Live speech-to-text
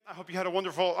I hope you had a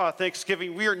wonderful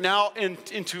Thanksgiving. We are now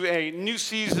into a new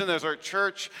season as our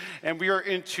church, and we are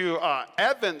into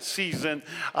Advent season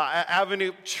at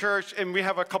Avenue Church, and we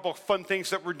have a couple of fun things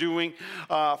that we're doing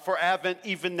for Advent.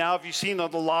 Even now, if you've seen the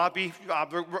lobby,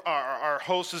 our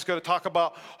host is going to talk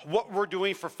about what we're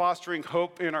doing for fostering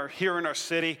hope here in our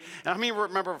city. And how many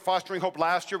remember fostering hope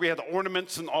last year? We had the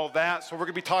ornaments and all that, so we're going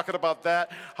to be talking about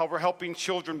that, how we're helping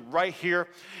children right here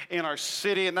in our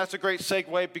city, and that's a great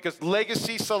segue because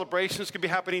Legacy celebrations can be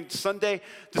happening Sunday,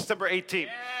 December 18th.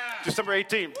 Yeah. December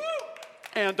 18th. Woo!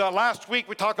 And last week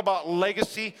we talked about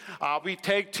legacy. We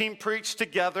tag team preached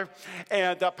together,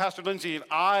 and Pastor Lindsay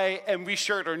and we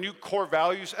shared our new core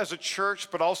values as a church,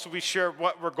 but also we shared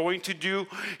what we're going to do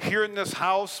here in this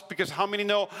house, because how many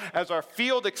know as our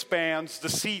field expands, the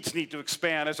seeds need to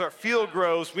expand. As our field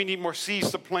grows, we need more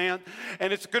seeds to plant,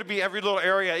 and it's going to be every little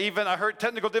area. Even I heard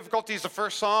technical difficulties, the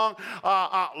first song,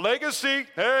 Legacy,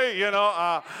 hey,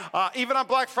 even on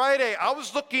Black Friday, I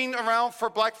was looking around for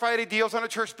Black Friday deals on a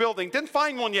church building. Didn't find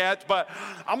one yet, but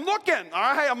I'm looking, all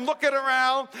right? I'm looking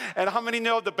around, and how many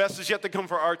know the best is yet to come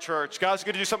for our church? God's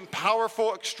going to do something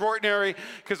powerful, extraordinary,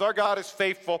 because our God is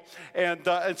faithful. And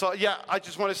so, I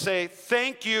just want to say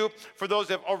thank you for those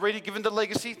that have already given the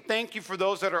legacy. Thank you for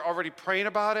those that are already praying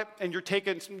about it, and you're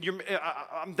taking,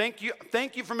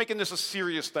 thank you for making this a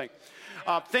serious thing.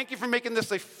 Thank you for making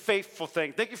this a faithful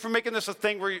thing. Thank you for making this a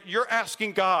thing where you're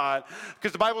asking God,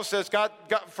 because the Bible says God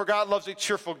loves a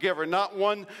cheerful giver, not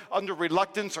one under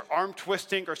reluctance or arm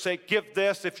twisting or say, give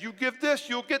this. If you give this,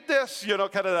 you'll get this. Kind of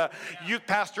the youth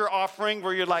pastor offering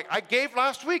where you're like, I gave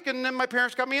last week and then my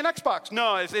parents got me an Xbox.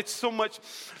 No, it's so much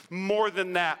more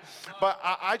than that. But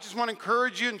I just want to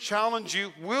encourage you and challenge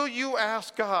you. Will you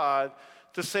ask God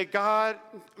to say, God,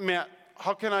 man,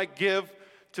 how can I give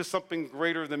to something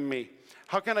greater than me?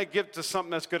 How can I give to something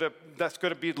that's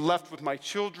gonna be left with my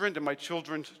children and my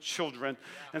children's children?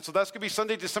 And so that's gonna be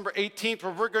Sunday, December 18th,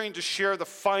 where we're going to share the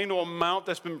final amount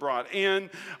that's been brought in,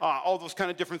 all those kind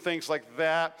of different things like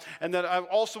that. And then I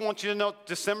also want you to know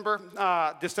December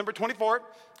 24th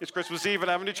is Christmas Eve at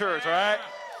Avenue Church, all right?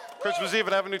 Christmas Eve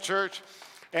at Avenue Church.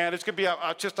 And it's going to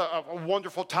be just a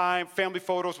wonderful time, family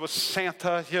photos with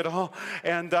Santa,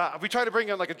 And we tried to bring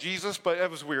in like a Jesus, but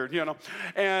it was weird,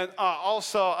 And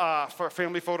also for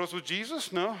family photos with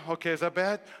Jesus, no? Okay, is that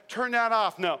bad? Turn that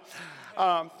off, no.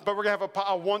 But we're going to have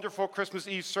a wonderful Christmas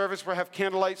Eve service. We're going to have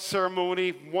candlelight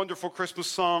ceremony, wonderful Christmas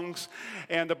songs.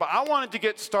 But I wanted to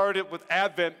get started with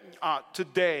Advent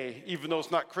today, even though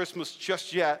it's not Christmas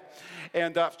just yet.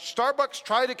 And Starbucks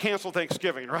tried to cancel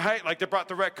Thanksgiving, right? Like they brought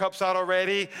the red cups out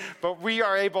already. But we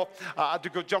are able to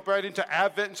go jump right into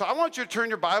Advent. And so I want you to turn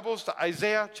your Bibles to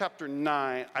Isaiah chapter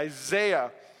 9.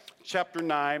 Isaiah chapter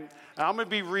 9. And I'm going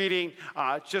to be reading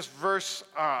just verse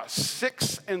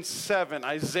 6 and 7.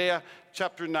 Isaiah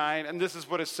chapter 9, and this is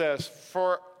what it says.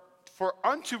 For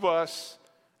unto us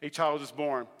a child is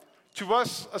born, to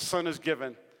us a son is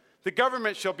given. The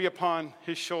government shall be upon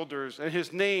his shoulders, and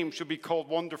his name shall be called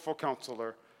Wonderful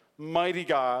Counselor, Mighty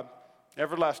God,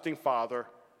 Everlasting Father,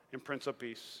 and Prince of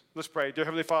Peace. Let's pray. Dear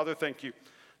Heavenly Father, thank you.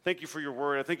 Thank you for your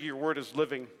word. I think your word is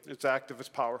living, it's active, it's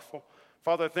powerful.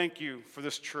 Father, I thank you for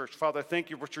this church. Father, I thank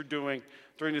you for what you're doing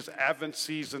during this Advent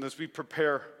season as we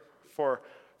prepare for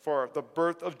the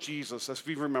birth of Jesus, as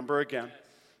we remember again.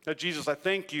 Now, Jesus, I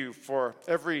thank you for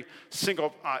every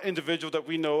single individual that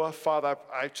we know of. Father,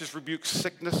 I just rebuke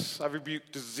sickness. I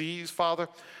rebuke disease, Father.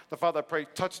 Father, I pray,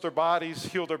 touch their bodies,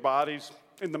 heal their bodies.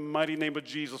 In the mighty name of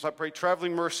Jesus, I pray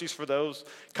traveling mercies for those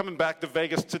coming back to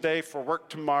Vegas today for work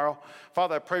tomorrow.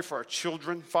 Father, I pray for our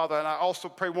children. Father, and I also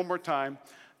pray one more time,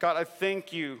 God, I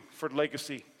thank you for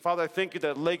legacy. Father, I thank you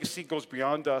that legacy goes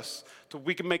beyond us, so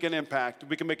we can make an impact,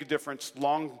 we can make a difference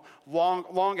long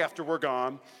after we're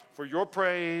gone, for your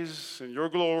praise and your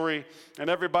glory. And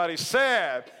everybody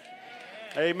said,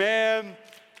 amen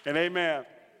and amen.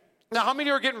 Now, how many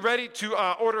are getting ready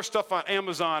to order stuff on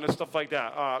Amazon and stuff like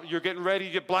that? You're getting ready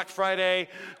to get Black Friday,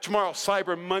 tomorrow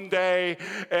Cyber Monday,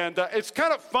 and it's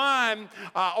kind of fun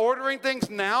ordering things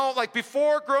now. Like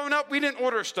before, growing up, we didn't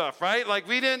order stuff, right? Like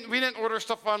we didn't order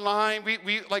stuff online.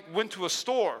 We like went to a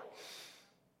store,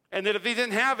 and then if they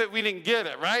didn't have it, we didn't get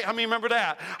it, right? How many remember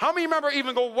that? How many remember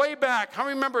even go way back? How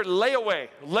many remember layaway?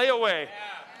 Layaway.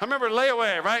 I remember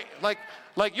layaway, right?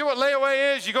 Like you know what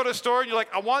layaway is? You go to the store and you're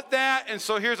like, I want that, and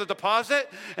so here's a deposit,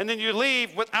 and then you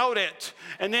leave without it.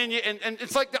 And then and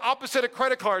it's like the opposite of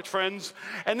credit cards, friends.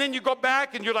 And then you go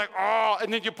back and you're like, oh,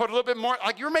 and then you put a little bit more,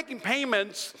 like you're making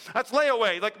payments. That's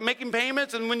layaway, like making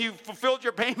payments, and when you fulfilled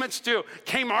your payments to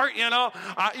Kmart,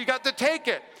 you got to take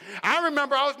it. I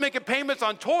remember I was making payments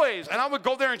on toys, and I would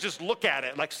go there and just look at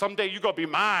it, like someday you're going to be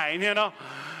mine,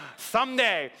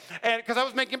 someday. And because I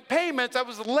was making payments, I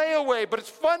was layaway, but it's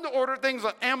fun to order things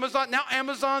on Amazon. Now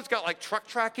Amazon's got like truck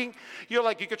tracking.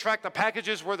 Like you could track the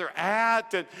packages where they're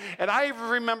at. And I even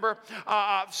remember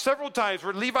several times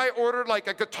where Levi ordered like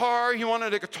a guitar. He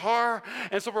wanted a guitar.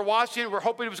 And so we're watching, we're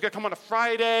hoping it was going to come on a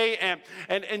Friday. And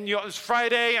it was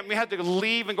Friday, and we had to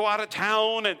leave and go out of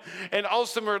town. And all of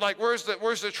a sudden we're like, where's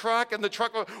the truck? And the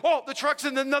truck goes, oh, the truck's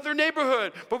in another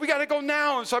neighborhood, but we got to go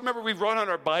now. And so I remember we run on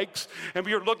our bikes, and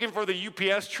we were looking for the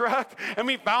UPS truck, and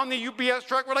we found the UPS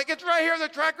truck. We're like, it's right here. The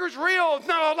tracker's real. It's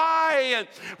not a lie. And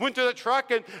went to the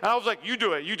truck, and I was like, you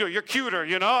do it. You're cuter,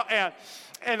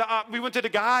 And we went to the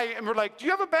guy, and we're like, do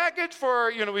you have a package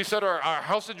for, we said our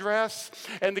house address.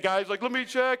 And the guy's like, let me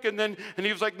check. And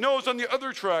he was like, no, it's on the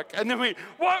other truck. And then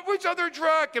which other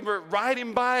truck? And we're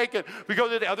riding bike, and we go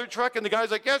to the other truck, and the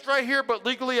guy's like, yeah, it's right here, but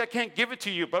legally I can't give it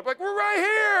to you. But I'm like, we're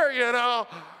right here,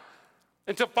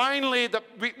 Until finally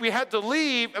we had to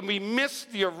leave, and we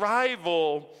missed the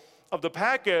arrival of the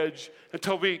package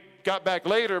until we got back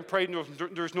later and prayed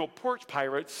there's no porch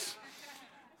pirates,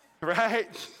 right?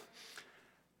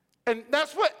 And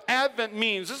that's what Advent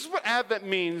means. This is what Advent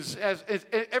means. As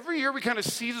every year we kind of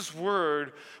see this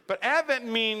word, but Advent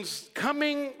means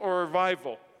coming or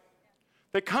arrival.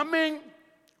 The coming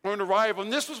or an arrival.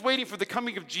 And this was waiting for the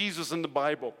coming of Jesus in the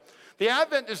Bible. The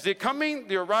Advent is the coming,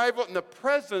 the arrival, and the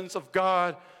presence of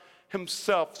God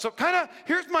himself. So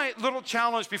here's my little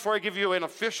challenge before I give you an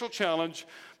official challenge.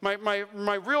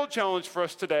 My real challenge for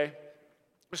us today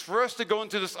is for us to go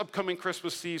into this upcoming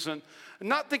Christmas season and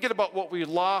not thinking about what we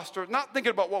lost or not thinking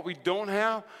about what we don't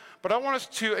have, but I want us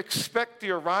to expect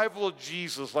the arrival of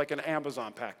Jesus like an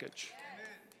Amazon package.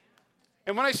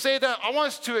 And when I say that, I want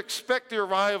us to expect the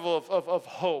arrival of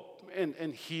hope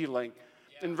and healing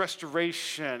and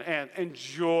restoration and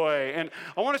joy. And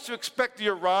I want us to expect the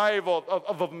arrival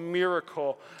of a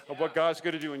miracle of what God's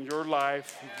going to do in your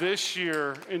life this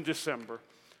year in December.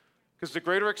 Because the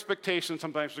greater expectation,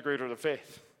 sometimes the greater the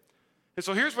faith. And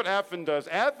so here's what Advent does.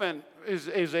 Advent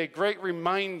is a great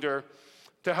reminder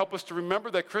to help us to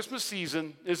remember that Christmas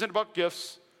season isn't about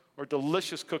gifts or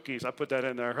delicious cookies. I put that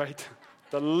in there, right?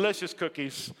 Delicious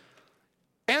cookies.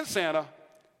 And Santa,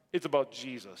 it's about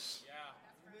Jesus.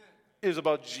 It is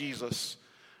about Jesus.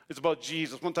 It's about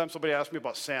Jesus. One time somebody asked me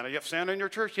about Santa. You have Santa in your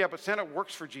church? Yeah, but Santa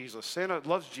works for Jesus. Santa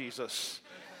loves Jesus.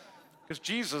 Because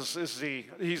Jesus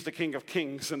he's the King of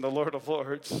Kings and the Lord of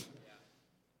Lords.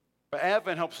 But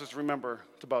Advent helps us remember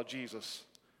it's about Jesus.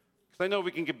 Because I know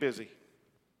we can get busy.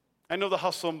 I know the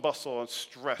hustle and bustle and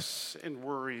stress and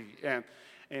worry and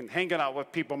hanging out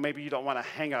with people maybe you don't want to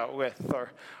hang out with,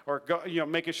 or go,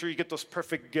 making sure you get those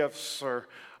perfect gifts, or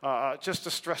just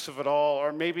the stress of it all,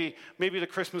 or maybe the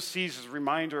Christmas season is a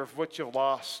reminder of what you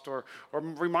lost, or a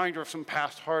reminder of some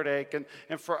past heartache.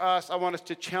 And for us, I want us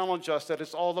to challenge us that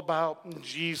it's all about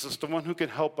Jesus, the one who can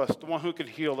help us, the one who can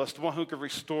heal us, the one who can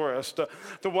restore us,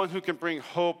 the one who can bring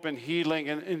hope and healing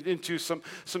into some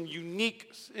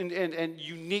unique and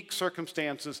unique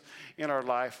circumstances in our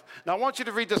life. Now, I want you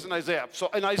to read this in Isaiah. So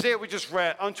in Isaiah, we just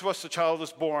read, unto us a child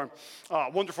is born,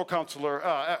 wonderful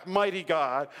counselor, mighty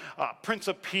God, Prince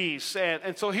of Peace.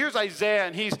 And so here's Isaiah,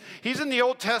 and he's in the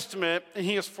Old Testament, and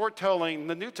he is foretelling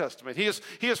the New Testament. He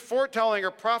is foretelling or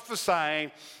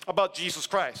prophesying about Jesus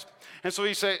Christ. And so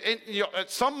he said, at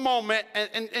some moment,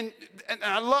 and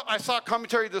I saw a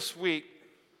commentary this week,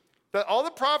 that all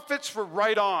the prophets were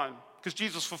right on, because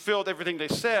Jesus fulfilled everything they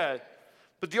said.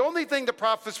 But the only thing the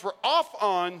prophets were off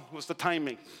on was the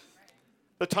timing.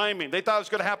 The timing. They thought it was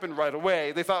going to happen right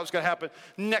away. They thought it was going to happen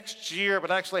next year,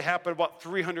 but actually happened about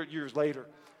 300 years later.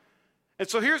 And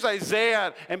so here's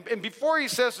Isaiah, and before he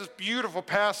says this beautiful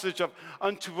passage of,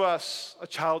 unto us a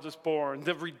child is born,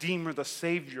 the Redeemer, the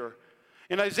Savior.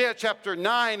 In Isaiah chapter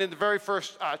 9, in the very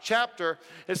first chapter,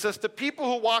 it says, the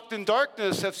people who walked in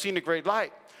darkness have seen a great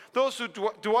light. Those who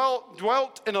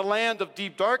dwelt in a land of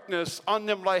deep darkness, on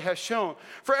them light has shone.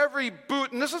 For every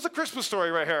boot, and this is a Christmas story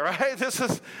right here, right? This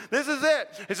is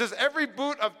it. It says, every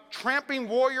boot of tramping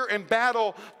warrior in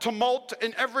battle, tumult,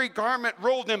 and every garment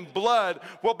rolled in blood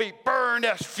will be burned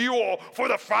as fuel for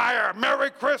the fire. Merry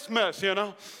Christmas,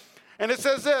 And it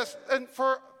says this, and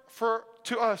for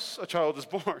to us a child is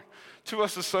born, to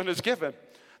us a son is given.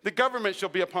 The government shall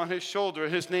be upon his shoulder,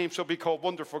 and his name shall be called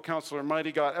Wonderful Counselor,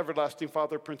 Mighty God, Everlasting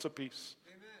Father, Prince of Peace.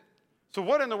 Amen. So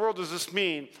what in the world does this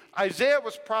mean? Isaiah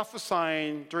was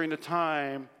prophesying during the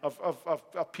time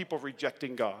of people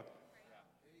rejecting God.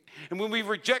 And when we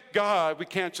reject God, we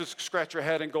can't just scratch our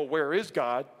head and go, where is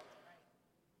God?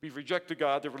 We rejected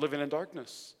God, they were living in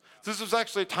darkness. This was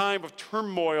actually a time of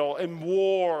turmoil and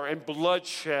war and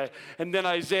bloodshed. And then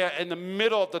Isaiah, in the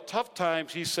middle of the tough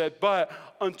times, he said, but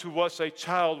unto us a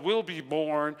child will be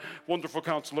born, Wonderful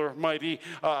Counselor, mighty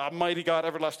God,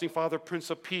 Everlasting Father,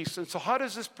 Prince of Peace. And so how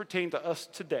does this pertain to us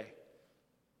today?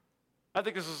 I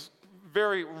think this is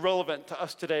very relevant to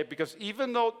us today because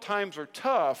even though times are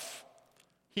tough,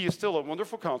 he is still a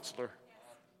wonderful counselor.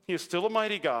 He is still a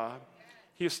mighty God.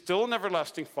 He is still an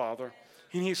everlasting Father.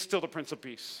 And he is still the Prince of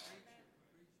Peace.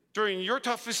 During your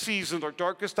toughest season or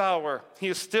darkest hour, he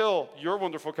is still your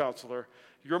wonderful counselor,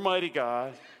 your mighty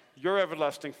God, your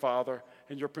everlasting Father,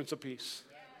 and your Prince of Peace.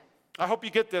 I hope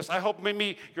you get this. I hope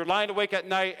maybe you're lying awake at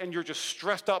night and you're just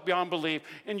stressed out beyond belief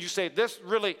and you say, this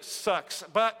really sucks,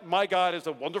 but my God is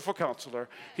a wonderful counselor.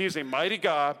 He is a mighty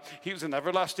God. He is an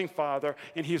everlasting Father,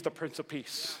 and he is the Prince of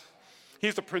Peace.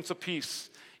 He's the Prince of Peace.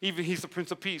 Even he's the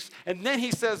Prince of Peace. And then he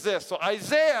says this. So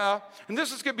Isaiah, and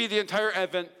this is going to be the entire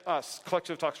Advent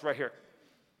collective talks right here.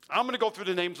 I'm going to go through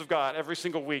the names of God every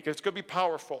single week. It's going to be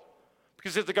powerful.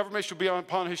 Because if the government shall be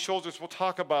upon his shoulders, we'll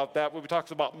talk about that when we talk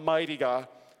about mighty God.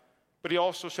 But he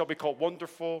also shall be called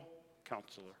Wonderful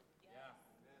Counselor. Yeah.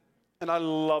 And I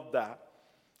love that.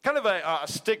 Kind of a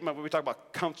stigma when we talk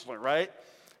about counselor, right?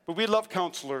 But we love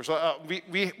counselors.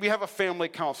 We have a family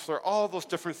counselor, all those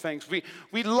different things. We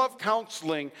love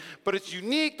counseling, but it's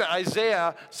unique that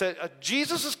Isaiah said,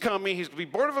 Jesus is coming. He's going to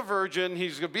be born of a virgin.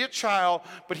 He's going to be a child,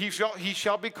 but he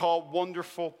shall be called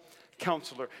Wonderful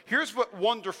Counselor. Here's what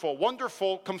wonderful.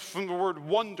 Wonderful comes from the word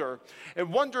wonder,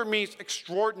 and wonder means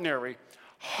extraordinary.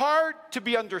 Hard to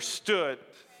be understood.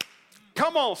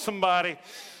 Come on, somebody.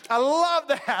 I love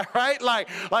that, right? Like,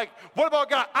 what about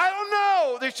God? I don't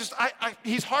know. There's just,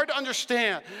 he's hard to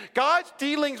understand. God's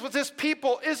dealings with his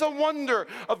people is a wonder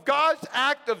of God's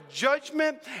act of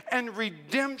judgment and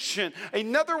redemption.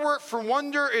 Another word for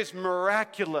wonder is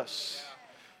miraculous.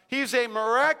 He's a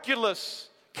miraculous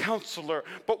counselor.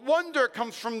 But wonder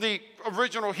comes from the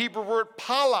original Hebrew word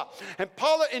pala. And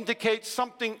pala indicates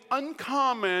something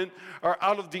uncommon or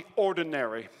out of the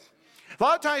ordinary. A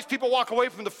lot of times people walk away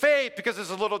from the faith because it's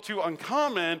a little too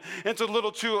uncommon. It's a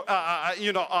little too,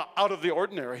 out of the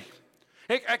ordinary.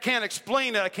 I can't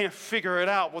explain it. I can't figure it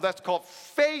out. Well, that's called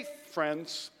faith,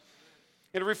 friends.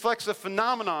 It reflects a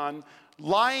phenomenon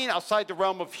lying outside the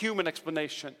realm of human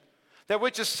explanation. That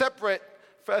which is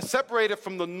separated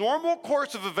from the normal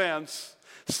course of events,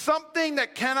 something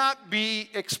that cannot be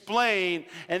explained,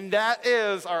 and that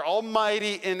is our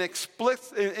almighty,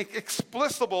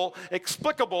 inexplicable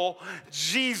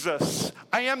Jesus.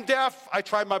 I am deaf, I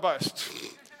tried my best.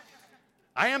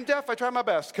 I am deaf, I tried my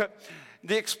best.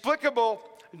 The explicable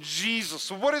Jesus.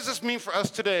 So what does this mean for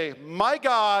us today? My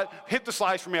God, hit the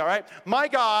slides for me, all right? My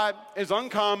God is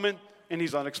uncommon and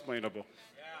he's unexplainable.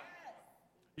 Yeah.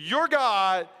 Your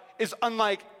God is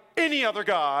unlike any other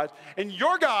God, and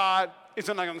your God is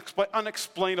an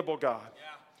unexplainable God.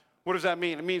 Yeah. What does that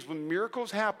mean? It means when miracles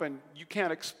happen, you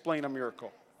can't explain a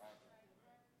miracle.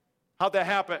 How'd that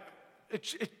happen?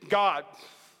 It's God.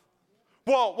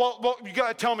 Well, you got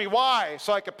to tell me why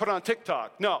so I can put it on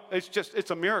TikTok. No,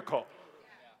 it's a miracle.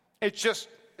 It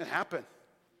happened.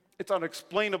 It's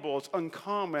unexplainable. It's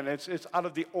uncommon. It's out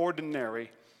of the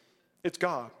ordinary. It's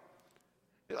God.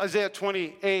 Isaiah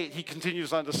 28, he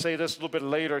continues on to say this a little bit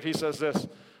later. He says this.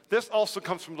 This also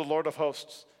comes from the Lord of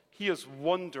hosts. He is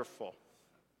wonderful,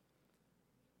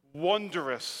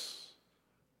 wondrous,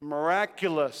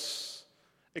 miraculous,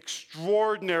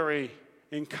 extraordinary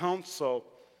in counsel,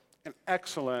 and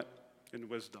excellent in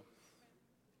wisdom.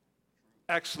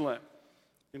 Excellent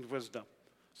in wisdom.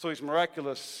 So he's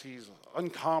miraculous, he's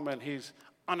uncommon, he's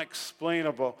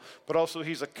unexplainable, but also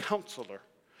he's a counselor.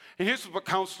 And here's what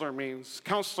counselor means.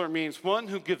 Counselor means one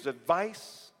who gives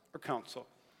advice or counsel.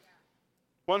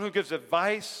 One who gives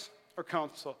advice or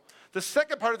counsel. The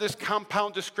second part of this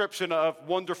compound description of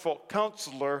wonderful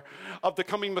counselor, of the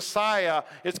coming Messiah,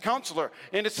 is counselor.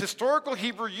 In its historical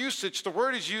Hebrew usage, the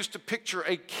word is used to picture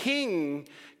a king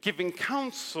giving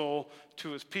counsel to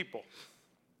his people.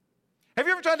 Have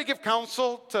you ever tried to give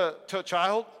counsel to a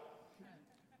child?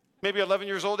 Maybe 11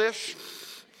 years old-ish?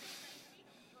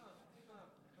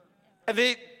 And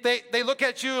they look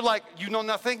at you like you know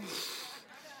nothing.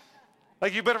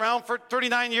 Like you've been around for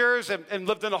 39 years and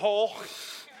lived in a hole.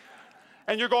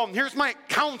 And you're going, here's my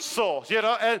counsel,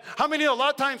 And how many know a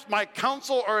lot of times my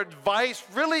counsel or advice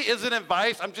really isn't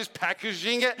advice. I'm just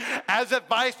packaging it as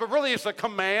advice, but really it's a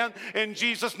command in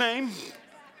Jesus' name.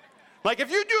 Like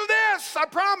if you do this, I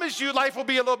promise you life will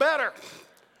be a little better.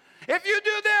 If you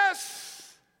do this.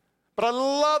 But I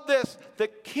love this. The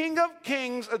King of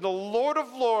Kings and the Lord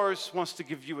of Lords wants to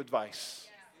give you advice.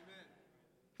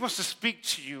 He wants to speak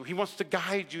to you. He wants to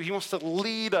guide you. He wants to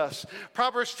lead us.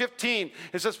 Proverbs 15,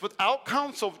 it says, without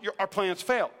counsel, our plans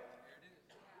fail.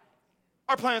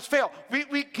 Our plans fail.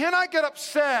 We cannot get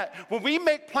upset when we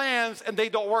make plans and they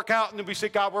don't work out, and then we say,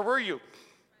 God, where were you?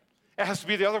 It has to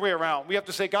be the other way around. We have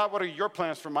to say, God, what are your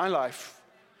plans for my life?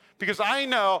 Because I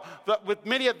know that with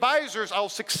many advisors, I'll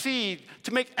succeed.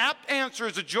 To make apt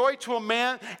answers a joy to a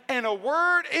man, and a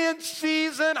word in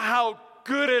season, how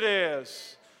good it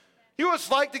is. You know what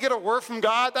it's like to get a word from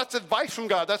God? That's advice from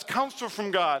God. That's counsel from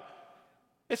God.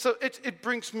 It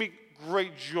brings me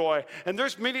great joy. And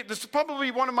this is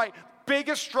probably one of my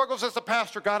biggest struggles as a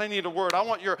pastor. God, I need a word. I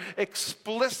want your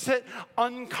explicit,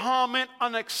 uncommon,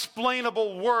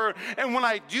 unexplainable word. And when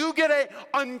I do get an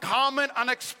uncommon,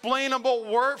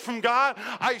 unexplainable word from God,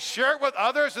 I share it with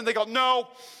others, and they go, no.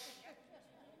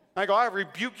 I go, I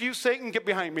rebuke you, Satan, get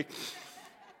behind me.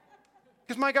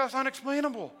 Because my God's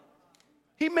unexplainable.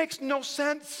 He makes no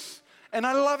sense, and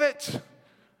I love it.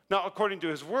 Now, according to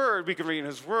his word, we can read in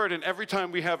his word, and every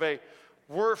time we have a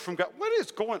word from God, what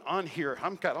is going on here?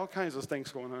 I've got all kinds of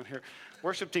things going on here.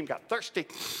 Worship team got thirsty.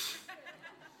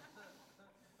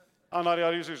 Oh, no,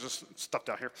 there's just stuff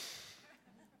down here.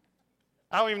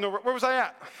 I don't even know, where was I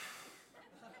at?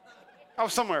 I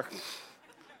was somewhere.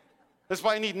 That's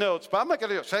why I need notes, but I'm not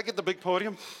going to do it. Should I get the big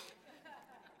podium?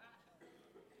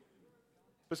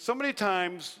 But so many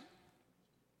times,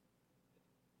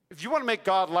 if you want to make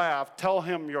God laugh, tell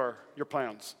him your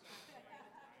plans,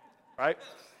 right?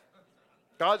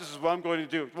 God, this is what I'm going to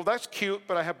do. Well, that's cute,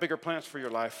 but I have bigger plans for your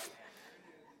life.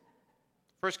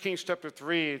 1 Kings chapter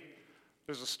 3,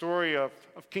 there's a story of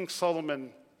King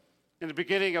Solomon. In the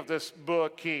beginning of this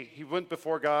book, he went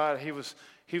before God. He was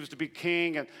to be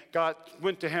king, and God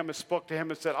went to him and spoke to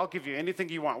him and said, I'll give you anything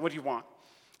you want. What do you want?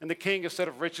 And the king, instead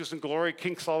of riches and glory,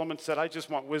 King Solomon said, I just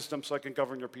want wisdom so I can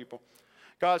govern your people.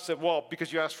 God said, well,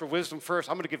 because you asked for wisdom first,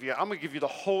 I'm going to give you the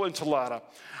whole enchilada.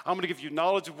 I'm going to give you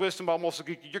knowledge and wisdom. You're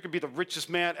going to be the richest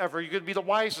man ever. You're going to be the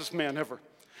wisest man ever.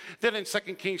 Then in 2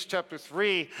 Kings chapter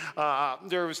 3,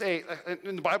 there was and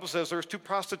the Bible says there was two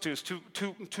prostitutes,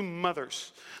 two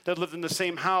mothers that lived in the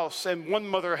same house, and one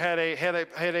mother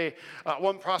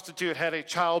one prostitute had a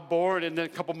child born, and then a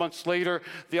couple months later,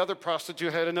 the other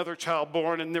prostitute had another child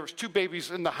born, and there was two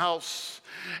babies in the house,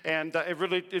 and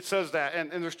it says that,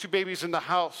 and there's two babies in the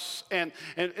house, and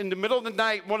in the middle of the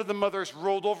night, one of the mothers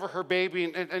rolled over her baby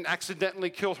and accidentally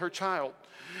killed her child.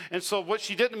 And so what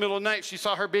she did in the middle of the night, she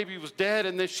saw her baby was dead,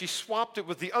 and then she swapped it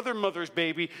with the other mother's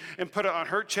baby and put it on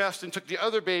her chest, and took the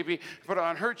other baby and put it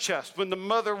on her chest. When the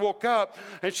mother woke up,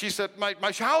 and she said, my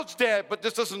child's dead, but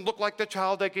this doesn't look like the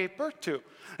child I gave birth to.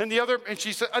 And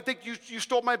she said, I think you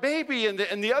stole my baby. And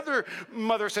the other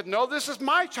mother said, no, this is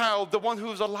my child, the one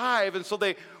who's alive. And so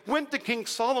they went to King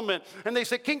Solomon, and they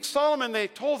said, King Solomon, they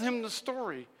told him the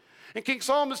story. And King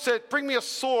Solomon said, bring me a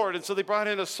sword. And so they brought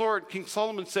in a sword. King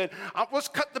Solomon said, let's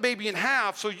cut the baby in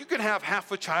half so you can have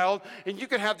half a child and you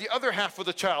can have the other half of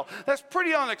the child. That's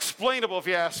pretty unexplainable if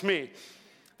you ask me.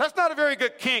 That's not a very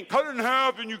good king. Cut it in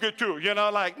half and you get two.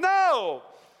 No.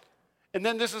 And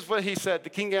then this is what he said. The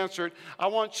king answered, I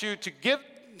want you to give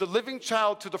the living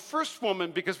child to the first woman,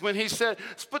 because when he said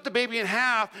split the baby in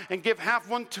half and give half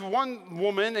one to one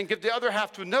woman and give the other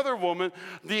half to another woman,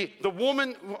 the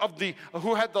woman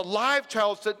who had the live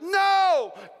child said,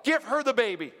 no, give her the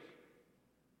baby.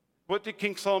 What did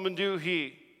King Solomon do?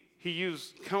 He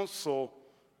used counsel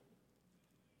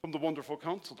from the wonderful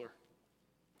counselor.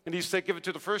 And he said, give it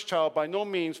to the first child, by no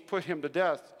means put him to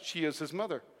death. She is his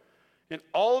mother. And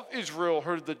all of Israel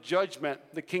heard the judgment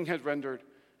the king had rendered,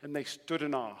 and they stood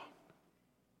in awe.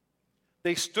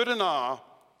 They stood in awe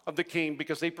of the king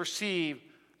because they perceived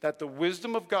that the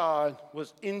wisdom of God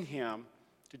was in him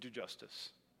to do justice.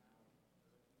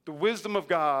 The wisdom of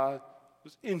God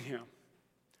was in him.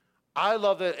 I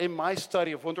love that in my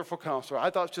study of Wonderful Counselor,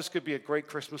 I thought this could be a great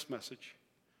Christmas message.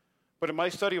 But in my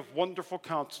study of Wonderful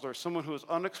Counselor, someone who is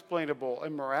unexplainable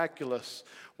and miraculous,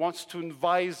 wants to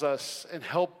advise us and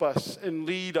help us and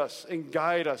lead us and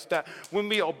guide us, that when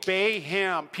we obey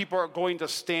him, people are going to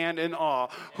stand in awe.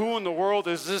 Who in the world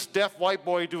is this deaf white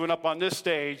boy doing up on this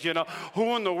stage?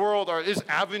 Who in the world is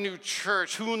Avenue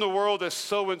Church? Who in the world is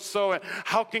so-and-so? And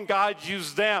how can God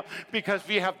use them? Because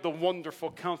we have the Wonderful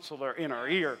Counselor in our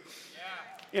ear,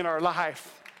 in our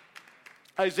life.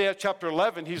 Isaiah chapter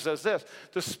 11, he says this,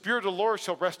 the Spirit of the Lord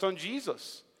shall rest on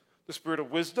Jesus, the Spirit of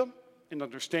wisdom and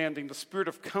understanding, the Spirit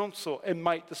of counsel and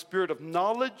might, the Spirit of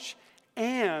knowledge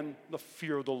and the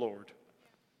fear of the Lord.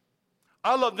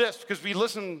 I love this because we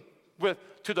listen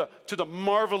to the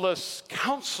marvelous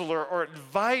counselor or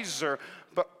advisor,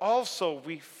 but also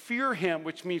we fear him,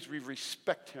 which means we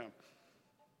respect him.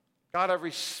 God, I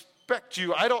respect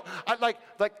you.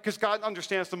 Because God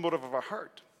understands the motive of our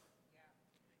heart.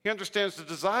 He understands the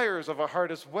desires of our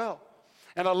heart as well.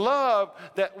 And I love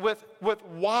that with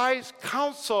wise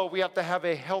counsel, we have to have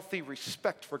a healthy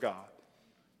respect for God.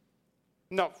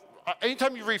 Now,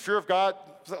 anytime you read fear of God,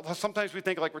 sometimes we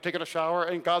think like we're taking a shower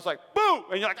and God's like, boo!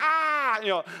 And you're like,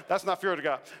 ah! That's not fear of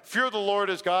God. Fear of the Lord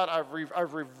is God.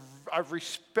 I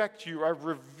respect you. I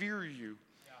revere you.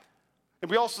 Yeah.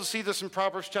 And we also see this in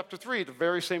Proverbs chapter 3, the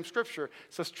very same scripture. It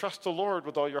says, trust the Lord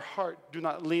with all your heart. Do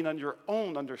not lean on your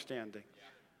own understanding.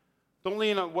 Don't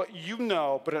lean on what you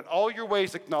know, but in all your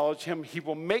ways acknowledge him. He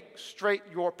will make straight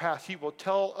your path. He will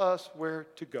tell us where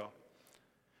to go.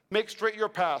 Make straight your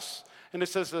paths. And it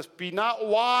says this, be not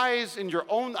wise in your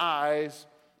own eyes,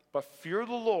 but fear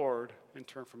the Lord and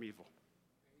turn from evil.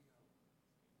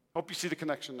 Hope you see the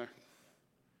connection there.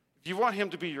 If you want him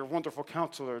to be your wonderful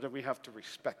counselor, then we have to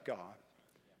respect God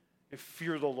and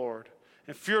fear the Lord.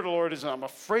 And fear of the Lord isn't, I'm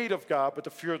afraid of God, but the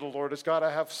fear of the Lord is, God,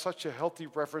 I have such a healthy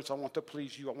reverence. I want to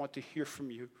please you. I want to hear from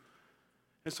you.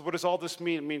 And so what does all this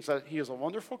mean? It means that he is a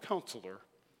wonderful counselor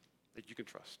that you can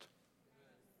trust.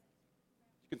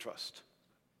 You can trust.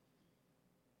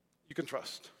 You can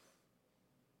trust.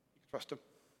 You can trust him.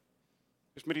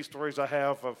 There's many stories I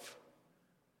have of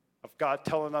God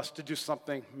telling us to do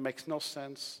something makes no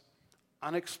sense,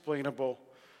 unexplainable.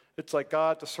 It's like,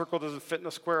 God, the circle doesn't fit in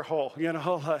a square hole,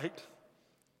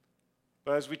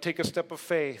 But as we take a step of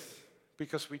faith,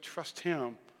 because we trust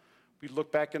him, we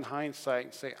look back in hindsight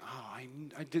and say,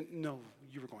 I didn't know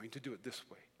you were going to do it this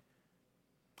way.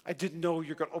 I didn't know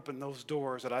you're going to open those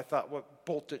doors that I thought were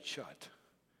bolted shut.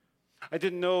 I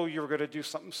didn't know you were going to do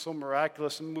something so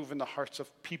miraculous and move in the hearts of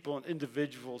people and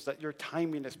individuals, that your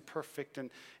timing is perfect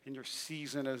and your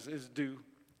season is due.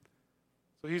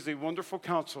 So he's a wonderful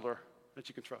counselor that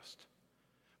you can trust.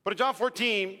 But in John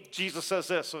 14, Jesus says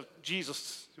this. So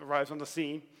Jesus arrives on the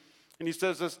scene, and he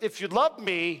says this, if you love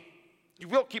me, you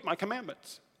will keep my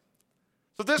commandments.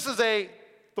 So this is the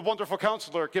wonderful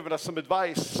counselor giving us some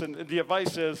advice, and the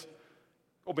advice is,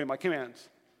 obey my commands.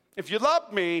 If you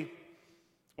love me,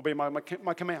 obey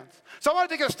my commands. So I want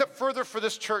to take it a step further for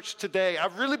this church today. I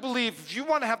really believe if you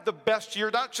want to have the best year,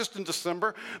 not just in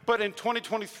December, but in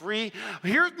 2023,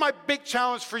 here's my big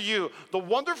challenge for you. The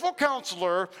wonderful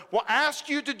counselor will ask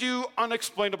you to do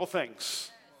unexplainable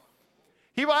things.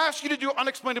 He will ask you to do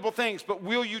unexplainable things, but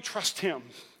will you trust him?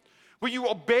 Will you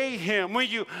obey him? Will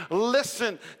you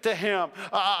listen to him?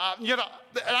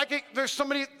 There's so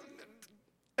many.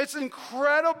 It's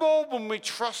incredible when we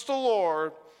trust the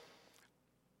Lord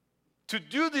to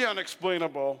do the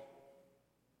unexplainable,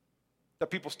 that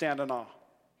people stand in awe.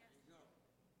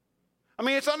 I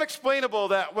mean, it's unexplainable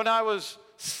that when I was,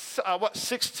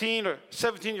 16 or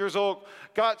 17 years old,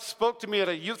 God spoke to me at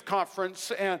a youth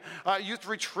conference and a youth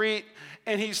retreat,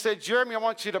 and he said, Jeremy, I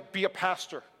want you to be a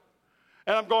pastor.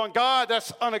 And I'm going, God,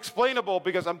 that's unexplainable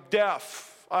because I'm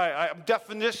deaf. I'm deaf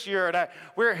in this year, and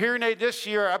we're hearing aid this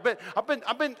year. I've been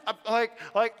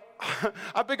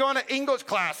I've been going to English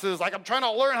classes. Like, I'm trying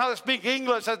to learn how to speak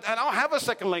English, and I don't have a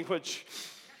second language.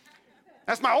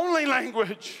 That's my only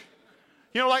language.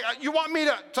 You want me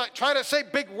to try to say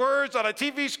big words on a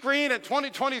TV screen in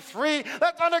 2023?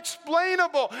 That's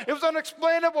unexplainable. It was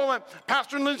unexplainable when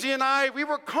Pastor Lindsay and we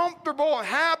were comfortable and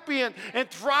happy and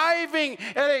thriving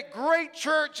at a great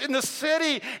church in the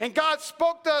city. And God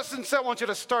spoke to us and said, I want you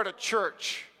to start a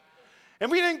church.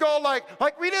 And we didn't go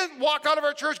we didn't walk out of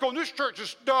our church going, this church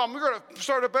is dumb. We're going to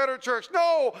start a better church.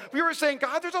 No, we were saying,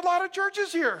 God, there's a lot of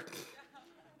churches here.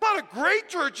 A lot of great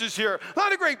churches here. A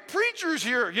lot of great preachers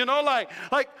here.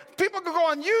 People can go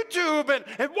on YouTube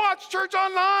and watch church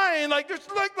online. There's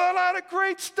a lot of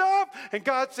great stuff. And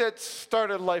God said,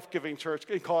 start a life-giving church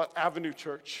and call it Avenue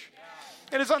Church.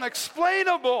 And it's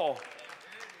unexplainable.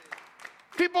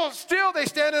 People still, they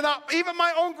stand it up. Even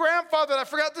my own grandfather, I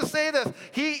forgot to say this,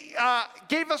 he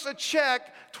gave us a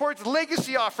check towards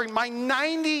legacy offering. My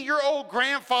 90-year-old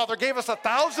grandfather gave us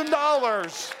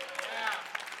 $1,000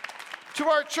 to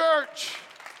our church.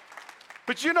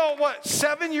 But you know what?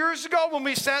 7 years ago when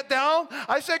we sat down,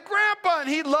 I said, Grandpa, and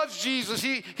he loves Jesus.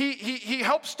 He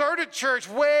helped start a church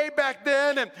way back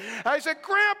then. And I said,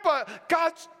 Grandpa,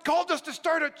 God called us to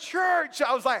start a church.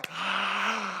 I was like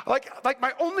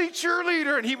my only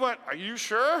cheerleader. And he went, are you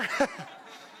sure?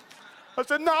 I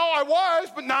said, no, I was,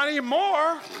 but not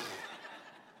anymore.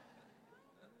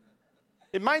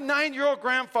 And my 9-year-old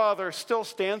grandfather still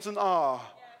stands in awe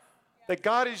that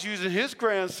God is using his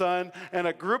grandson and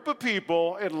a group of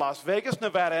people in Las Vegas,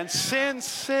 Nevada, and Sin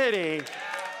City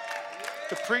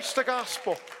to preach the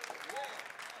gospel.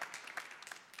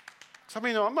 So, I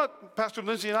mean, I'm not, Pastor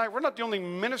Lindsay and I, we're not the only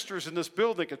ministers in this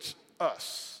building. It's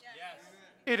us. Yes.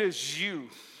 It is you.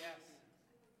 Yes.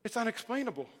 It's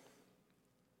unexplainable.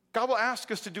 God will ask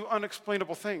us to do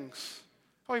unexplainable things.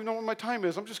 I don't even know what my time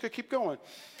is. I'm just going to keep going.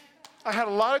 I had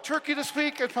a lot of turkey this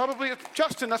week, and probably,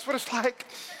 Justin, that's what it's like.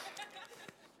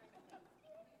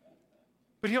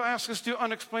 But he'll ask us to do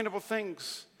unexplainable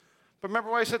things. But remember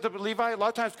what I said to Levi? A lot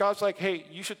of times God's like, hey,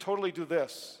 you should totally do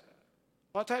this.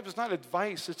 A lot of times it's not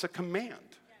advice, it's a command.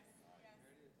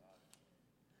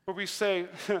 Where we say,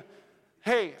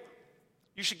 hey,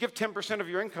 you should give 10% of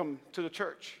your income to the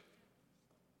church.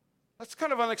 That's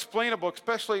kind of unexplainable,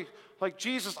 especially like,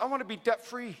 Jesus, I want to be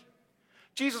debt-free.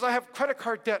 Jesus, I have credit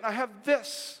card debt, and I have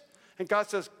this. And God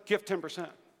says, give 10%. Yes.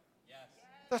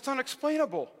 That's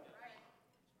unexplainable.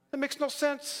 That makes no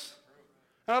sense.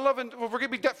 And I love it. Well, we're going to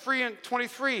be debt-free in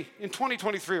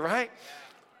 2023, right?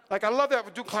 Like, I love that.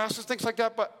 We do classes, things like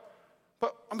that. But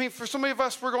I mean, for so many of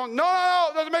us, we're going, no,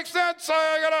 doesn't make sense.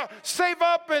 I got to save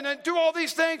up and do all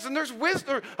these things. And there's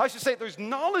wisdom. I should say there's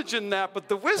knowledge in that. But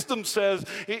the wisdom says,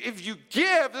 if you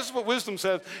give, this is what wisdom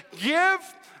says,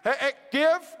 give, and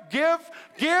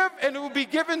it will be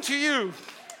given to you.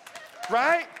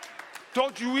 Right?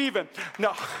 Don't you even.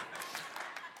 No.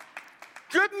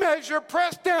 Good measure,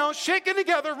 pressed down, shaken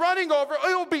together, running over,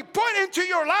 it will be put into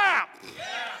your lap. Yeah.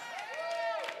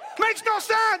 Makes no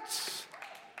sense.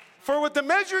 For with the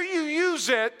measure you use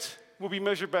it, will be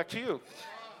measured back to you.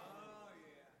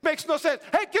 Makes no sense.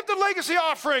 Hey, give the legacy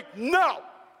offering. No.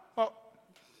 Well,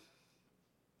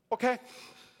 okay.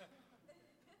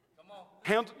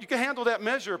 You can handle that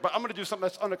measure, but I'm going to do something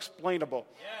that's unexplainable.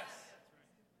 Yes.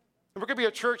 And we're going to be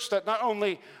a church that not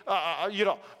only,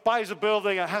 buys a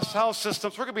building and has house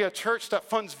systems. We're going to be a church that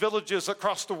funds villages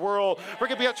across the world. We're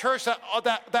going to be a church that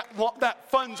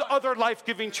funds other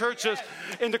life-giving churches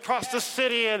across the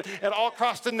city and all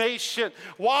across the nation.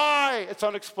 Why? It's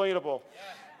unexplainable.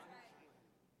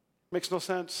 Makes no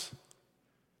sense.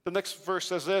 The next verse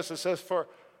says this. It says, for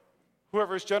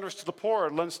whoever is generous to the poor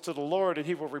lends to the Lord, and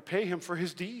he will repay him for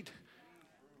his deed.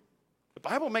 The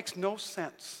Bible makes no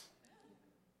sense.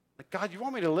 Like, God, you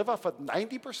want me to live off of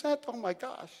 90%? Oh, my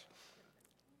gosh.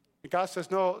 And God says,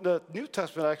 no, the New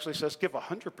Testament actually says give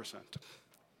 100%.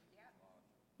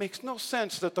 Makes no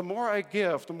sense that the more I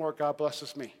give, the more God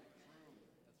blesses me.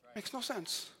 Makes no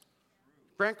sense.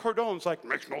 Grant Cardone's like,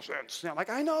 makes no sense. And I'm like,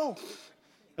 I know.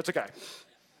 That's a guy.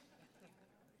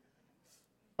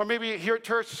 Or maybe here at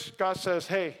church, God says,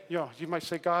 hey, you might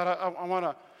say, God, I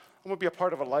want to be a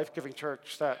part of a life-giving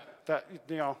church that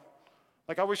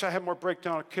like, I wish I had more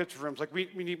breakdown of kids' rooms. Like, we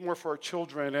need more for our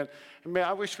children. And man,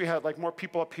 I wish we had, like, more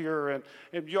people up here. And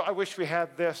I wish we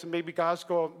had this. And maybe God's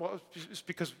going, well, it's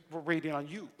because we're waiting on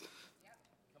you.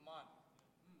 Come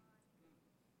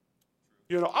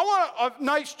on. I want a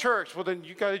nice church. Well, then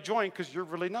you got to join because you're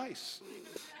really nice.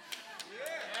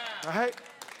 Right?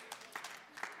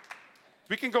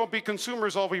 We can go be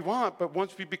consumers all we want, but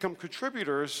once we become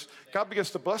contributors, God begins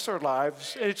to bless our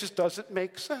lives, and it just doesn't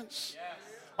make sense.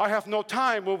 I have no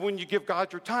time. Well, when you give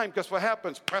God your time, guess what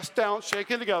happens? Pressed down,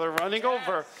 shaken together, running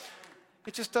over.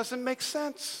 It just doesn't make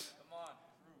sense.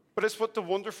 But it's what the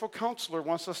wonderful counselor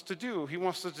wants us to do. He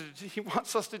wants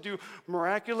us to do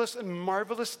miraculous and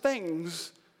marvelous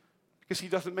things because he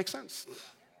doesn't make sense.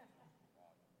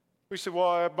 We say, well,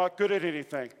 I'm not good at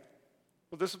anything.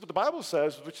 Well, this is what the Bible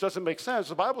says, which doesn't make sense.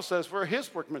 The Bible says we're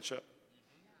his workmanship.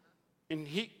 And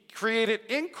he created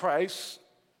in Christ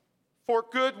for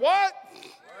good what?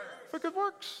 For good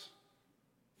works.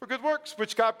 For good works,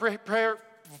 which God prepared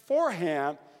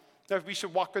beforehand that we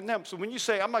should walk in them. So when you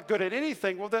say, I'm not good at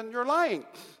anything, well, then you're lying.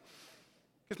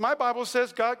 Because my Bible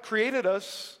says God created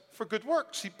us for good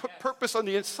works. He put purpose on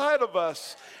the inside of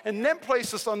us and then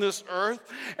placed us on this earth.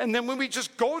 And then when we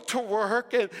just go to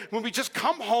work and when we just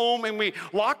come home and we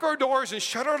lock our doors and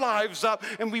shut our lives up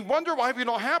and we wonder why we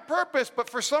don't have purpose, but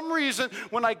for some reason,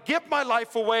 when I give my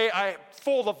life away, I'm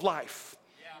full of life.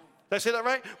 Did I say that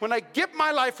right? When I give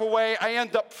my life away, I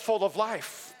end up full of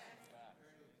life.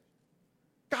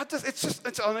 God does,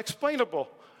 it's unexplainable.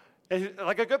 And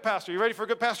like a good pastor, you ready for a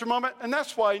good pastor moment? And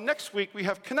that's why next week we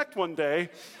have Connect One Day,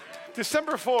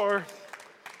 December 4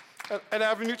 at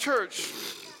Avenue Church.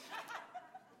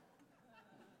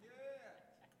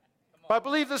 But I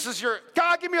believe this is your,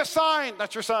 God, give me a sign.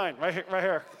 That's your sign, right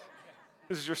here.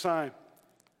 This is your sign.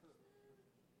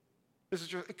 This is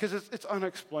your, because it's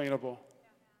unexplainable.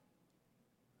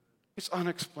 It's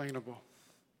unexplainable.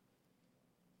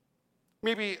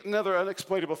 Maybe another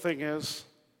unexplainable thing is,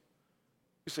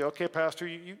 you say, okay, Pastor,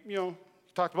 you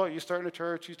talked about you starting a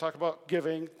church, you talk about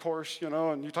giving, of course,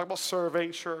 and you talk about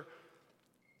serving, sure.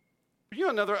 But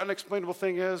another unexplainable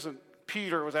thing is, and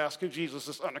Peter was asking Jesus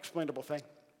this unexplainable thing.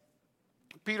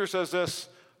 Peter says this,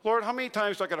 Lord, how many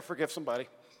times do I got to forgive somebody?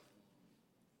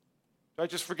 Do I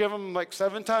just forgive them like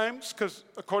 7 times? Because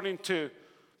according to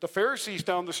the Pharisees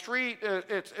down the street,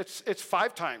 it's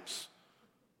 5 times.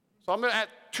 So I'm going to add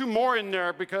 2 more in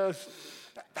there because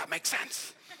that makes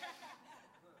sense.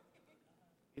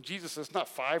 And Jesus says not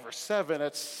 5 or 7,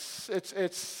 it's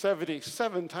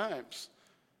 77 times.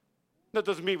 That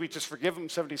doesn't mean we just forgive them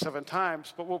 77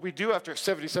 times, but what we do after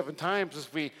 77 times is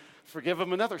we forgive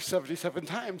them another 77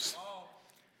 times.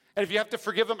 And if you have to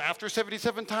forgive them after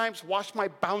 77 times, watch my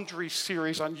boundary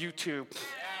series on YouTube.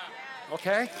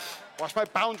 Okay? Watch my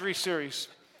boundary series.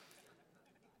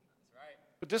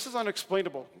 But this is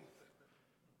unexplainable.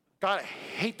 God, I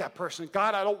hate that person.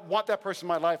 God, I don't want that person in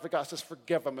my life. But God says,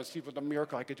 forgive them and see what the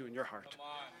miracle I could do in your heart. It's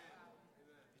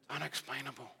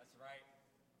unexplainable.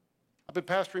 I've been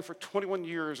pastoring for 21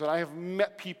 years, and I have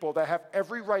met people that have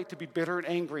every right to be bitter and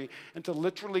angry and to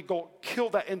literally go kill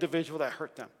that individual that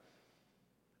hurt them.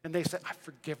 And they say, I've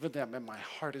forgiven them, and my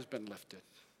heart has been lifted.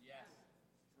 Yes.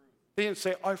 They didn't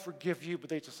say, I forgive you, but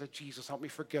they just said, Jesus, help me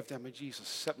forgive them, and Jesus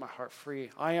set my heart free.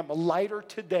 I am lighter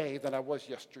today than I was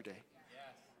yesterday.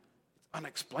 Yes. It's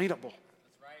unexplainable.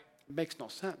 That's right. It makes no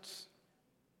sense.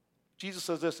 Jesus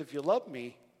says this, if you love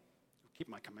me, you keep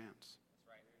my commands.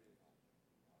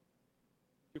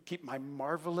 You keep my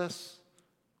marvelous,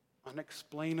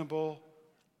 unexplainable,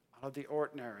 out of the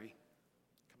ordinary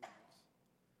commands.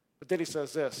 But then he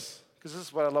says this, because this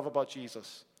is what I love about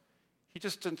Jesus. He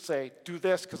just didn't say, do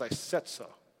this because I said so.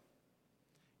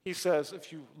 He says,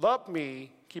 if you love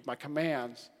me, keep my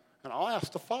commands, and I'll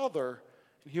ask the Father,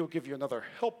 and he'll give you another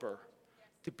helper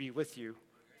to be with you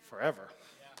forever.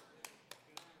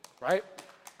 Right?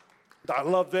 I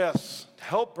love this.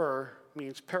 Helper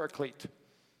means paraclete.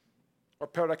 Or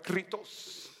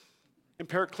parakletos. And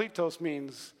parakletos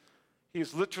means he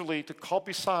is literally to call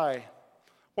beside,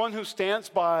 one who stands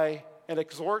by and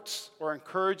exhorts or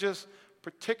encourages,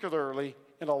 particularly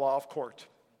in a law of court.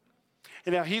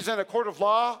 And now he's in a court of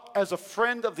law as a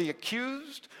friend of the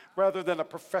accused rather than a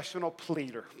professional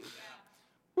pleader.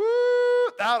 Woo!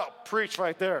 That'll preach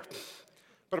right there.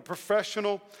 But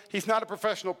he's not a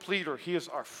professional pleader. He is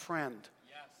our friend.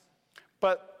 Yes.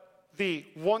 But the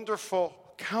wonderful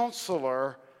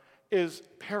Counselor is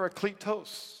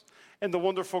Parakletos. And the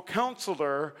wonderful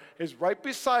Counselor is right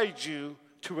beside you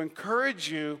to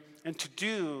encourage you and to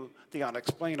do the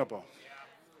unexplainable.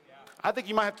 I think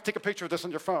you might have to take a picture of this on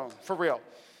your phone, for real.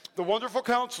 The wonderful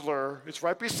Counselor is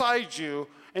right beside you,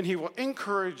 and he will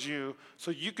encourage you so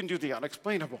you can do the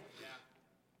unexplainable.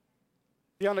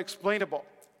 The unexplainable.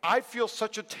 I feel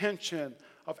such a tension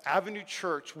of Avenue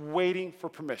Church waiting for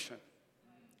permission.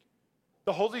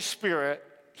 The Holy Spirit,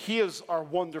 he is our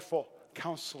wonderful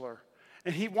Counselor.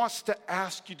 And he wants to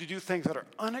ask you to do things that are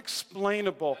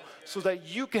unexplainable so that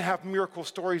you can have miracle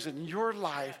stories in your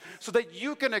life, so that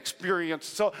you can experience,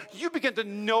 so you begin to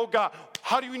know God.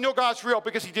 How do you know God's real?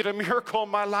 Because he did a miracle in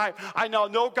my life. I now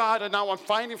know God, and now I'm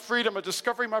finding freedom and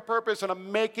discovering my purpose, and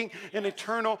I'm making an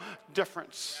eternal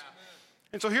difference.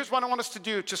 And so here's what I want us to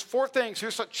do. Just 4 things.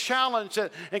 Here's a challenge.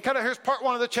 And kind of here's part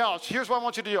 1 of the challenge. Here's what I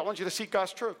want you to do. I want you to seek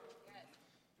God's truth.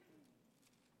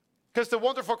 Because the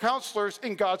wonderful Counselor is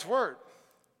in God's Word.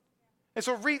 And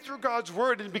so read through God's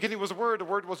Word. In the beginning was the Word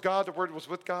was God, the Word was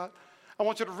with God. I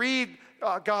want you to read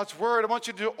God's Word. I want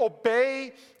you to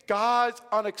obey God's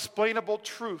unexplainable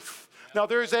truth. Now,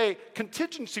 there's a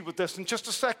contingency with this in just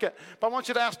a second, but I want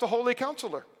you to ask the Holy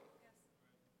Counselor.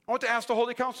 I want to ask the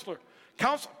Holy Counselor.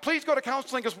 Please go to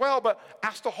counseling as well, but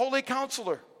ask the Holy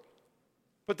Counselor.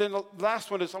 But then the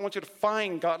last one is I want you to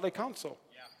find godly counsel.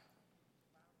 Yeah.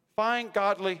 Find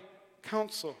godly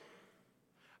counsel.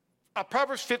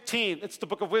 Proverbs 15, it's the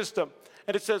book of wisdom.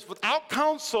 And it says, without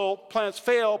counsel, plans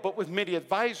fail, but with many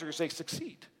advisors, they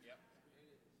succeed. Yep.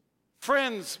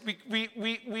 Friends,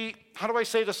 we how do I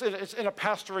say this in a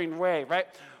pastoring way, right?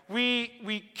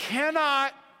 We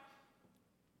cannot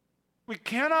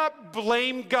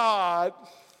blame God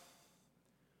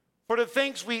for the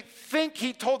things we think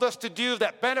he told us to do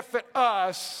that benefit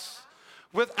us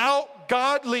without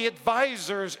godly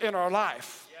advisors in our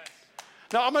life.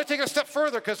 Now, I'm going to take it a step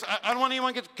further because I don't want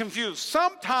anyone to get confused.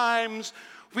 Sometimes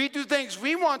we do things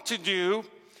we want to do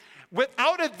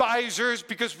without advisors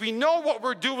because we know what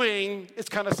we're doing is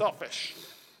kind of selfish.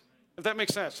 If that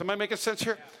makes sense. Am I making sense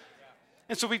here?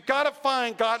 And so we've got to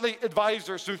find godly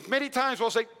advisors. So many times we'll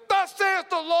say, thus saith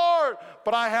the Lord.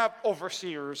 But I have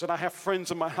overseers and I have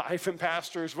friends in my life and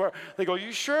pastors where they go,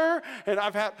 you sure? And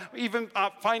I've had even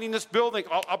finding this building,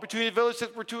 Opportunity Village,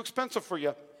 that were too expensive for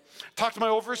you. Talk to my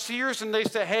overseers, and they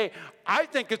say, hey, I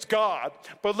think it's God,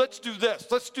 but let's do this.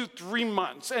 Let's do 3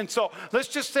 months. And so let's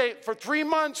just say for 3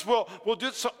 months, we'll do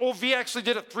it. So OV actually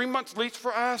did a 3-month lease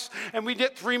for us, and we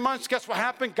did 3 months. Guess what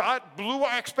happened? God blew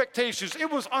our expectations.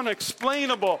 It was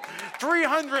unexplainable.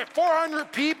 300,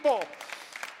 400 people.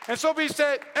 And so we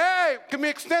said, hey, can we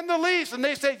extend the lease? And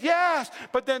they said, yes.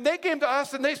 But then they came to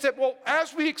us and they said, well,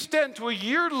 as we extend to a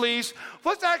year lease,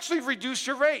 let's actually reduce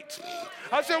your rate.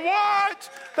 I said, what?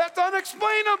 That's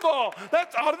unexplainable.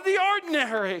 That's out of the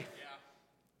ordinary. Yeah.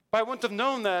 But I wouldn't have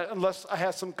known that unless I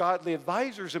had some godly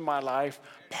advisors in my life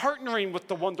partnering with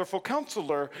the wonderful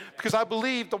counselor, because I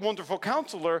believe the wonderful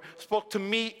counselor spoke to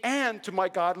me and to my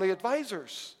godly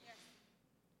advisors. Yeah.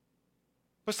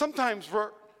 But sometimes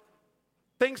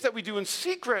things that we do in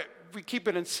secret, we keep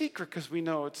it in secret because we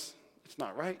know it's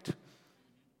not right.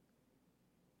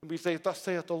 And we say, thus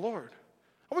saith the Lord.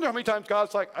 I wonder how many times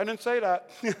God's like, I didn't say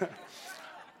that.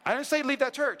 I didn't say leave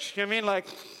that church. You know what I mean? Like,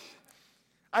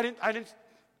 I didn't,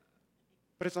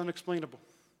 but it's unexplainable.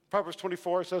 Proverbs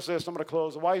 24 says this, I'm going to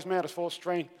close. A wise man is full of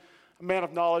strength. A man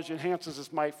of knowledge enhances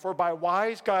his might. For by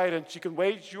wise guidance you can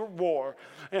wage your war.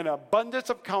 In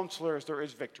abundance of counselors there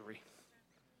is victory.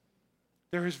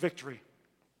 There is victory.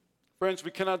 Friends,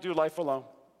 we cannot do life alone.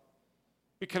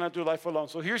 We cannot do life alone.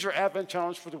 So here's your Advent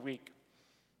challenge for the week.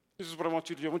 This is what I want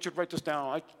you to do. I want you to write this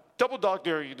down. I double dog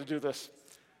dare you to do this.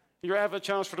 Your Advent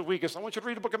challenge for the week is I want you to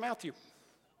read the book of Matthew.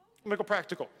 I'm going to go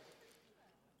practical.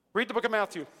 Read the book of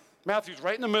Matthew. Matthew's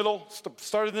right in the middle,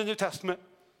 start of the New Testament,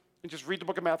 and just read the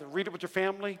book of Matthew. Read it with your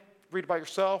family. Read it by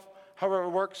yourself, however it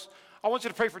works. I want you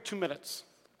to pray for 2 minutes.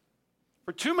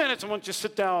 For 2 minutes, I want you to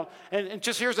sit down, and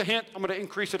just here's a hint. I'm going to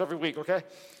increase it every week, okay?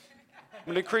 I'm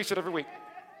going to increase it every week.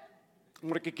 We're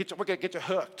going to get you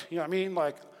hooked. You know what I mean?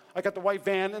 Like, I got the white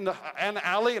van in the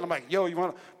alley, and I'm like, yo, you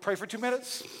want to pray for 2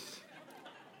 minutes?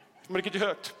 I'm going to get you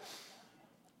hooked.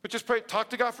 But just pray, talk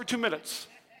to God for 2 minutes.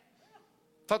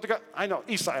 Talk to God. I know,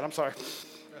 east side, I'm sorry.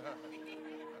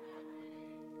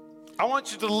 I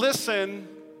want you to listen,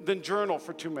 then journal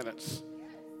for 2 minutes.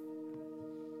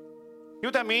 You know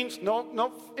what that means?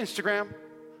 No Instagram.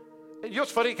 You know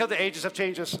what's funny? Because the ages have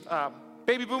changed.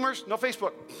 Baby boomers, no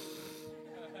Facebook.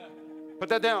 Put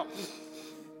that down.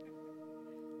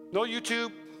 No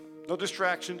YouTube, no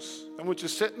distractions. I want you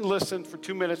to sit and listen for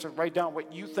 2 minutes and write down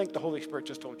what you think the Holy Spirit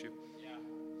just told you. Yeah.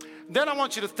 Then I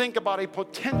want you to think about a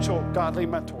potential godly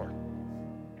mentor.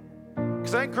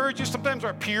 Because I encourage you, sometimes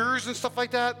our peers and stuff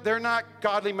like that, they're not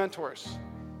godly mentors.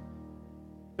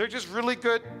 They're just really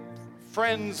good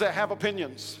friends that have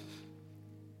opinions.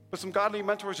 But some godly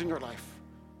mentors in your life.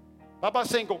 I'm not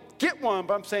saying go get one,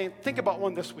 but I'm saying think about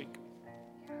one this week.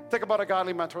 Think about a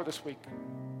godly mentor this week.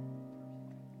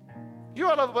 You know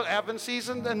what I love about Advent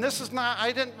season? And this is not,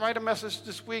 I didn't write a message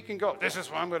this week and go, this is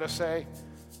what I'm going to say.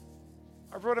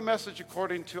 I wrote a message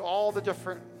according to all the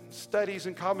different studies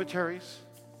and commentaries.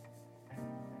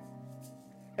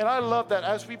 And I love that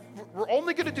as we're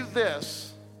only going to do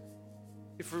this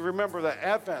if we remember that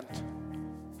Advent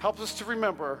helps us to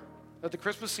remember that the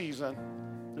Christmas season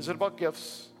isn't about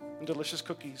gifts and delicious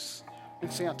cookies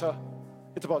and Santa.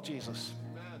 It's about Jesus.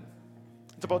 Amen.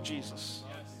 It's about Jesus.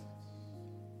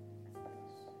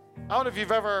 I don't know if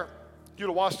you've ever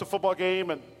watched a football game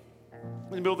and in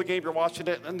the middle of the game you're watching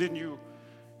it and then you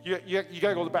got to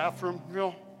go to the bathroom, you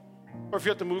know? Or if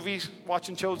you're at the movies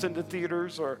watching shows in the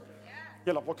theaters or,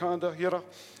 Wakanda,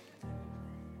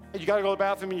 And you got to go to the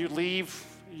bathroom and you leave,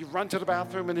 you run to the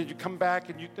bathroom and then you come back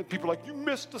and people are like, you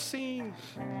missed the scene,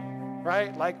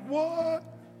 right? Like, what?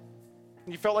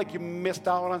 And you felt like you missed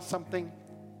out on something.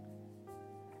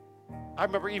 I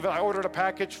remember I ordered a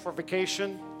package for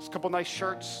vacation, just a couple nice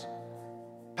shirts.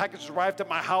 Package arrived at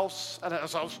my house, and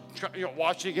as I was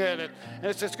watching it, and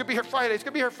it says, it's going to be here Friday, it's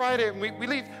going to be here Friday, and we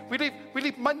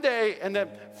leave Monday, and then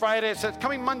Friday it says,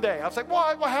 coming Monday. I was like,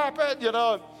 what happened,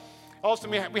 Also,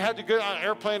 we had to get on an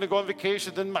airplane to go on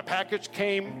vacation, then my package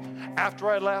came after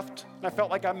I left, and I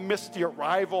felt like I missed the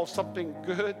arrival of something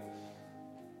good.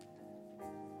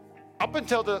 Up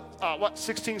until the,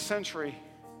 16th century,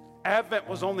 Advent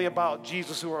was only about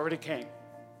Jesus who already came.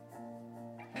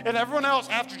 And everyone else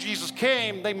after Jesus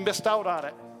came, they missed out on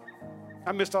it.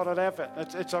 I missed out on Advent.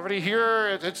 It's already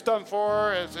here. It's done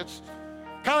for. It's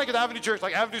kind of like at Avenue Church.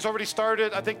 Like Avenue's already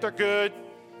started. I think they're good.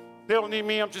 They don't need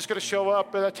me. I'm just going to show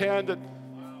up and attend. And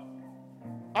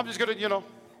I'm just going to,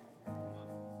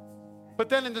 But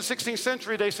then in the 16th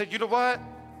century, they said, you know what?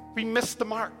 We missed the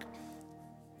mark.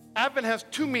 Advent has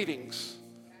 2 meanings.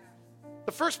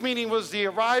 The first meaning was the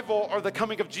arrival or the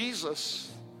coming of Jesus.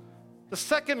 The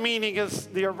second meaning is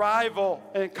the arrival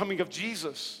and coming of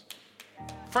Jesus.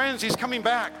 Friends, he's coming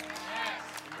back.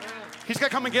 He's going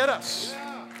to come and get us.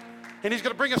 And he's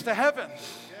going to bring us to heaven.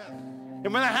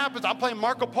 And when that happens, I'm playing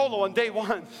Marco Polo on day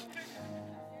one.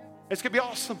 It's going to be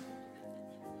awesome.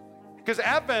 Because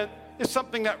Advent is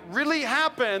something that really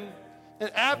happened,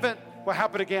 and Advent will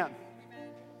happen again.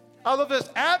 I love this.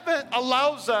 Advent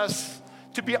allows us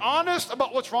to be honest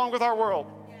about what's wrong with our world.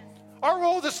 Our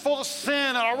world is full of sin,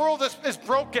 and our world is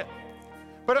broken.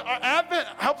 But our Advent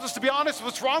helps us to be honest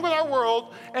with what's wrong with our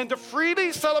world and to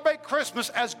freely celebrate Christmas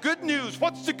as good news.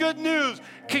 What's the good news?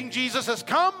 King Jesus has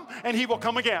come, and he will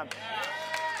come again.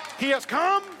 He has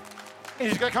come, and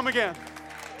he's going to come again.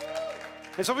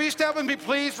 And so we stand and be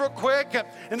pleased real quick.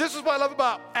 And this is what I love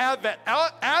about Advent.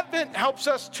 Advent helps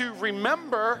us to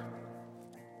remember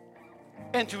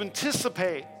and to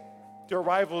anticipate the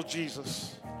arrival of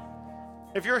Jesus.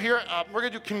 If you're here, we're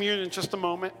going to do communion in just a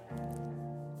moment.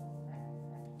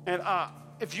 And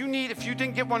if you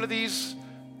didn't get one of these,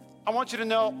 I want you to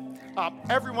know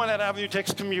everyone at Avenue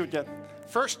takes communion.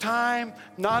 First time,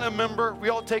 not a member, we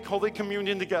all take Holy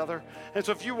Communion together. And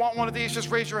so if you want one of these, just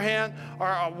raise your hand.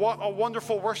 Our a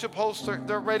wonderful worship host,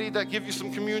 they're ready to give you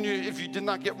some communion if you did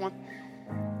not get one.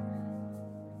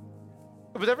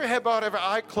 With every head bowed, every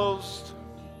eye closed.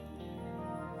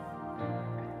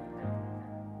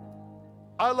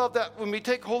 I love that when we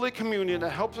take Holy Communion, it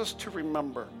helps us to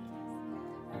remember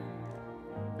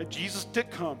that Jesus did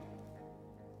come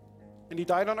and he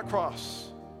died on a cross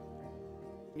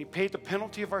and he paid the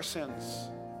penalty of our sins.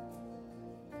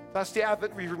 That's the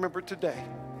Advent we remember today.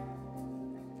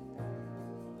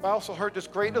 I also heard this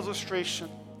great illustration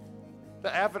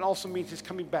that Advent also means he's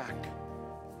coming back.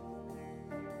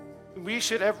 We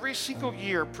should every single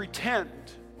year pretend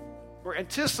or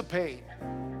anticipate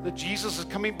that Jesus is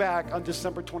coming back on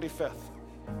December 25th.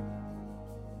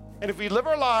 And if we live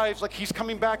our lives like he's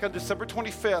coming back on December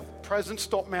 25th, presents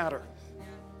don't matter.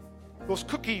 Those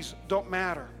cookies don't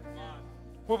matter.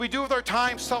 What we do with our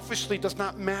time selfishly does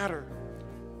not matter.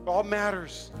 All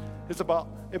matters is about,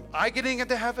 am I getting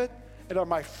into heaven? And are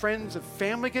my friends and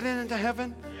family getting into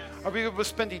heaven? Yes. Are we able to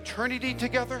spend eternity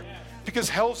together? Yes. Because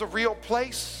hell's a real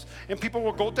place and people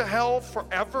will go to hell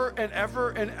forever and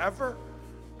ever and ever.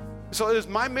 So it is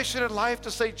my mission in life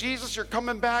to say, Jesus, you're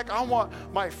coming back. I want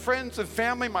my friends and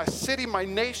family, my city, my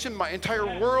nation, my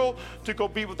entire world to go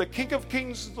be with the King of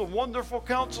Kings, the wonderful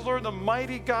Counselor, the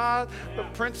mighty God, the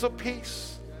Prince of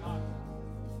Peace.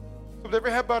 So with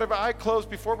every head bowed, every eye closed,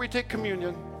 before we take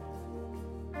communion,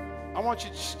 I want you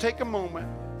to just take a moment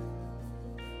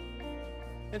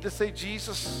and to say,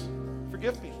 Jesus,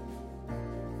 forgive me.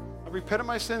 I repent of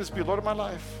my sins, be Lord of my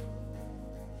life.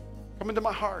 Come into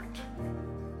my heart.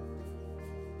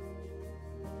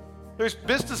 There's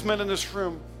businessmen in this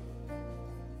room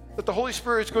that the Holy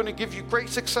Spirit is going to give you great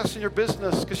success in your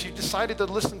business because you decided to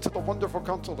listen to the wonderful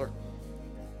Counselor.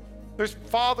 There's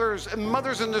fathers and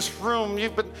mothers in this room.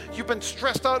 You've been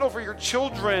stressed out over your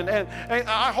children, and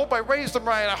I hope I raised them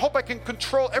right. I hope I can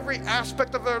control every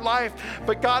aspect of their life.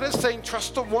 But God is saying,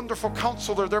 trust the wonderful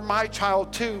Counselor. They're my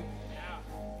child too.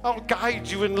 I'll guide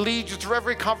you and lead you through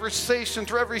every conversation,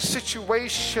 through every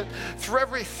situation, through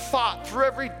every thought, through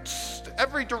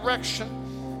every direction.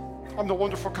 I'm the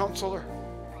wonderful Counselor.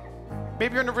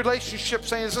 Maybe you're in a relationship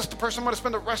saying, is this the person I'm going to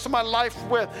spend the rest of my life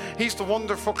with? He's the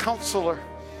wonderful Counselor.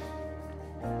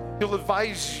 He'll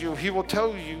advise you. He will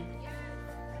tell you.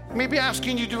 Maybe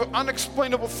asking you to do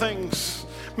unexplainable things.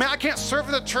 Man, I can't serve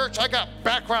in the church. I got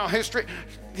background history.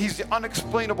 He's the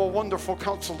unexplainable, wonderful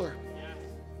Counselor.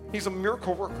 He's a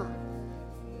miracle worker.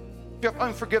 You have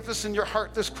unforgiveness in your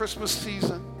heart this Christmas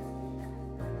season.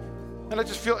 And I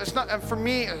just feel, it's not, and for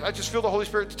me, I just feel the Holy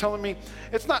Spirit telling me,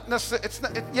 it's not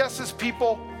necessary, yes, it's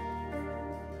people.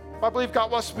 I believe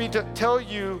God wants me to tell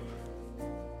you,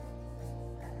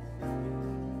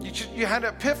 you had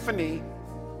an epiphany,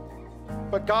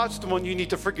 but God's the one you need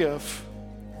to forgive.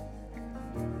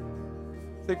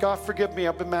 Say, God, forgive me,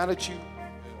 I've been mad at you.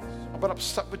 I've been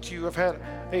upset with you. I've had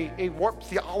a warped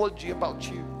theology about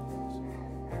you.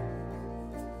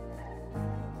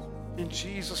 In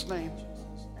Jesus' name.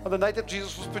 On the night that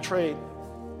Jesus was betrayed,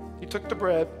 he took the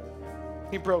bread,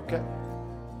 he broke it,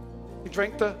 he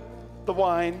drank the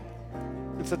wine,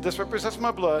 and said, this represents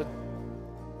my blood.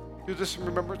 Do this in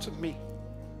remembrance of me.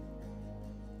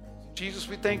 Jesus,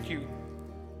 we thank you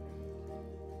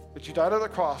that you died on the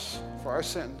cross for our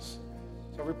sins.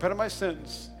 So I repent of my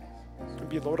sins and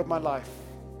be Lord of my life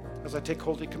as I take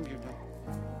Holy Communion.